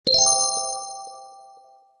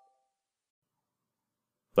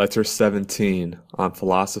Letter 17 on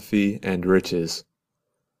Philosophy and Riches.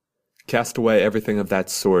 Cast away everything of that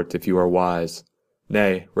sort if you are wise.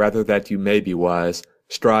 Nay, rather that you may be wise,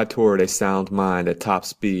 strive toward a sound mind at top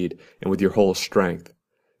speed and with your whole strength.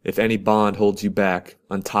 If any bond holds you back,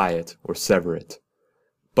 untie it or sever it.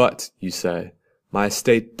 But, you say, my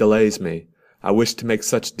estate delays me. I wish to make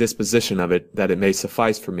such disposition of it that it may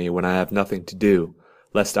suffice for me when I have nothing to do,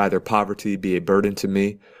 lest either poverty be a burden to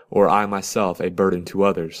me, or I myself a burden to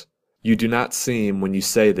others. You do not seem, when you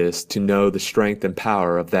say this, to know the strength and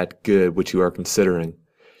power of that good which you are considering.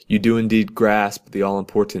 You do indeed grasp the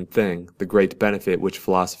all-important thing, the great benefit which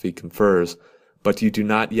philosophy confers, but you do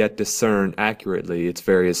not yet discern accurately its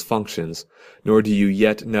various functions, nor do you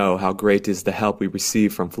yet know how great is the help we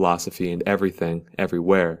receive from philosophy in everything,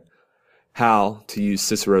 everywhere. How, to use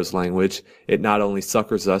Cicero's language, it not only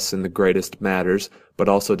succors us in the greatest matters, but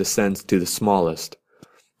also descends to the smallest.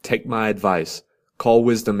 Take my advice. Call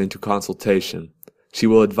wisdom into consultation. She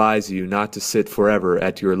will advise you not to sit forever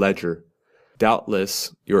at your leisure.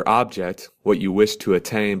 Doubtless, your object, what you wish to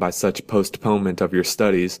attain by such postponement of your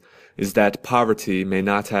studies, is that poverty may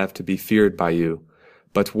not have to be feared by you.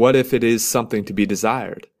 But what if it is something to be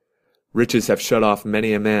desired? Riches have shut off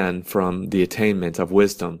many a man from the attainment of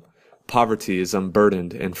wisdom. Poverty is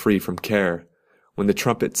unburdened and free from care. When the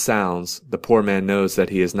trumpet sounds, the poor man knows that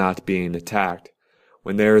he is not being attacked.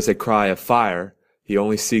 When there is a cry of fire, he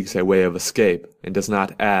only seeks a way of escape, and does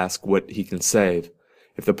not ask what he can save.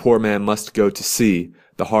 If the poor man must go to sea,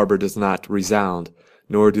 the harbor does not resound,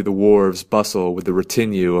 nor do the wharves bustle with the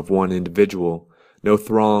retinue of one individual. No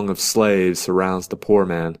throng of slaves surrounds the poor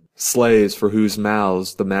man, slaves for whose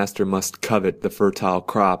mouths the master must covet the fertile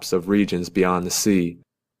crops of regions beyond the sea.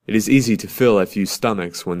 It is easy to fill a few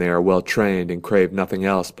stomachs when they are well trained and crave nothing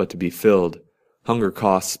else but to be filled. Hunger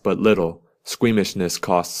costs but little. Squeamishness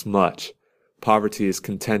costs much. Poverty is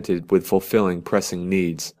contented with fulfilling pressing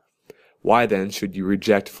needs. Why then should you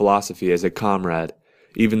reject philosophy as a comrade?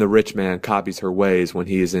 Even the rich man copies her ways when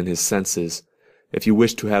he is in his senses. If you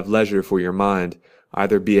wish to have leisure for your mind,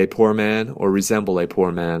 either be a poor man or resemble a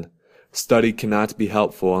poor man. Study cannot be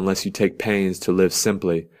helpful unless you take pains to live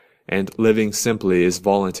simply, and living simply is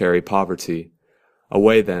voluntary poverty.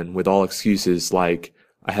 Away then with all excuses like,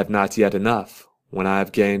 I have not yet enough. When I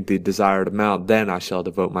have gained the desired amount, then I shall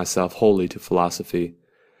devote myself wholly to philosophy.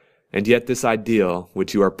 And yet this ideal,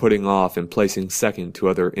 which you are putting off and placing second to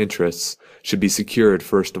other interests, should be secured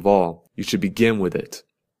first of all. You should begin with it.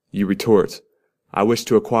 You retort, I wish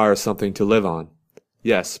to acquire something to live on.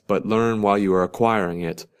 Yes, but learn while you are acquiring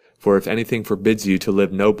it, for if anything forbids you to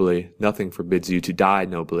live nobly, nothing forbids you to die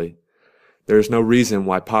nobly. There is no reason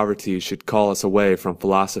why poverty should call us away from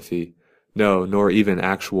philosophy, no, nor even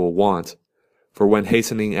actual want. For when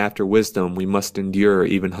hastening after wisdom we must endure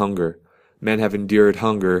even hunger. Men have endured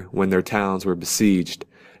hunger when their towns were besieged,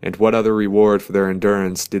 and what other reward for their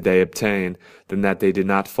endurance did they obtain than that they did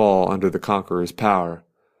not fall under the conqueror's power?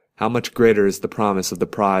 How much greater is the promise of the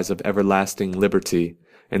prize of everlasting liberty,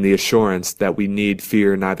 and the assurance that we need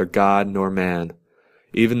fear neither God nor man.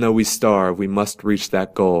 Even though we starve, we must reach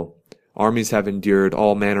that goal. Armies have endured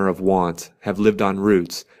all manner of want, have lived on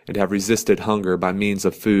roots, and have resisted hunger by means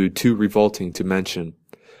of food too revolting to mention.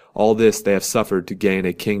 All this they have suffered to gain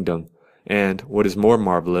a kingdom, and, what is more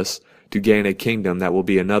marvelous, to gain a kingdom that will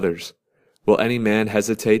be another's. Will any man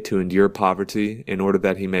hesitate to endure poverty in order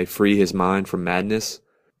that he may free his mind from madness?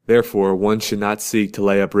 Therefore one should not seek to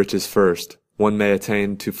lay up riches first. One may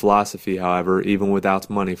attain to philosophy, however, even without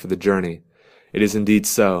money for the journey. It is indeed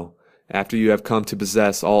so. After you have come to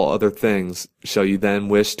possess all other things, shall you then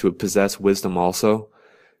wish to possess wisdom also?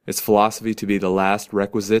 Is philosophy to be the last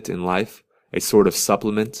requisite in life, a sort of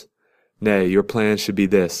supplement? Nay, your plan should be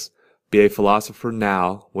this. Be a philosopher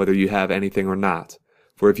now, whether you have anything or not.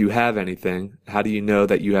 For if you have anything, how do you know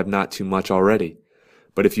that you have not too much already?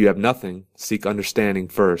 But if you have nothing, seek understanding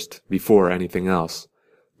first, before anything else.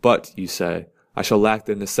 But, you say, I shall lack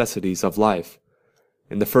the necessities of life.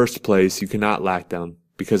 In the first place, you cannot lack them,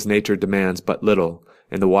 because nature demands but little,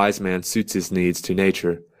 and the wise man suits his needs to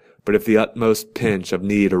nature. But if the utmost pinch of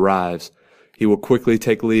need arrives, he will quickly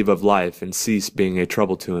take leave of life and cease being a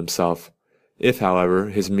trouble to himself. If, however,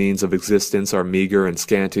 his means of existence are meagre and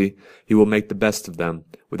scanty, he will make the best of them,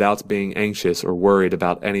 without being anxious or worried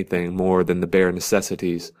about anything more than the bare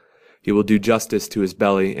necessities. He will do justice to his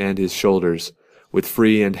belly and his shoulders. With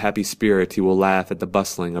free and happy spirit he will laugh at the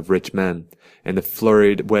bustling of rich men, and the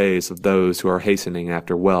flurried ways of those who are hastening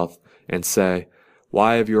after wealth, and say,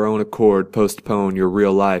 Why of your own accord postpone your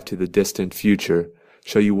real life to the distant future?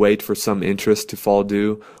 Shall you wait for some interest to fall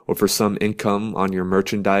due, or for some income on your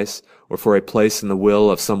merchandise, or for a place in the will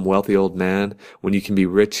of some wealthy old man, when you can be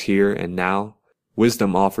rich here and now?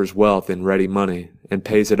 Wisdom offers wealth in ready money, and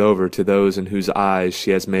pays it over to those in whose eyes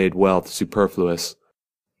she has made wealth superfluous.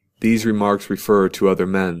 These remarks refer to other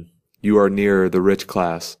men. You are nearer the rich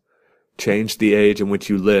class. Change the age in which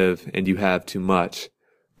you live, and you have too much.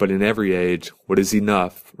 But in every age, what is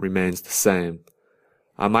enough remains the same.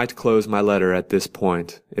 I might close my letter at this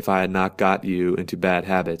point, if I had not got you into bad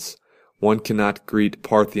habits. One cannot greet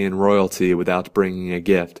Parthian royalty without bringing a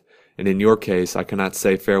gift, and in your case I cannot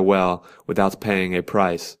say farewell without paying a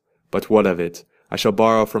price. But what of it? I shall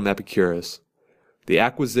borrow from Epicurus. The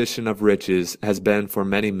acquisition of riches has been for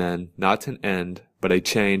many men not an end, but a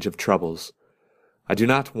change of troubles. I do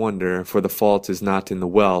not wonder, for the fault is not in the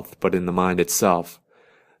wealth, but in the mind itself.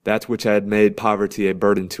 That which had made poverty a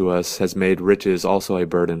burden to us has made riches also a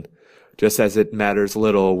burden, just as it matters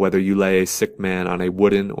little whether you lay a sick man on a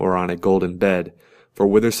wooden or on a golden bed, for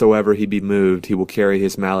whithersoever he be moved he will carry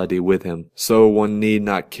his malady with him. So one need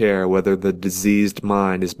not care whether the diseased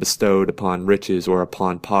mind is bestowed upon riches or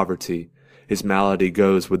upon poverty. His malady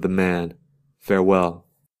goes with the man. Farewell.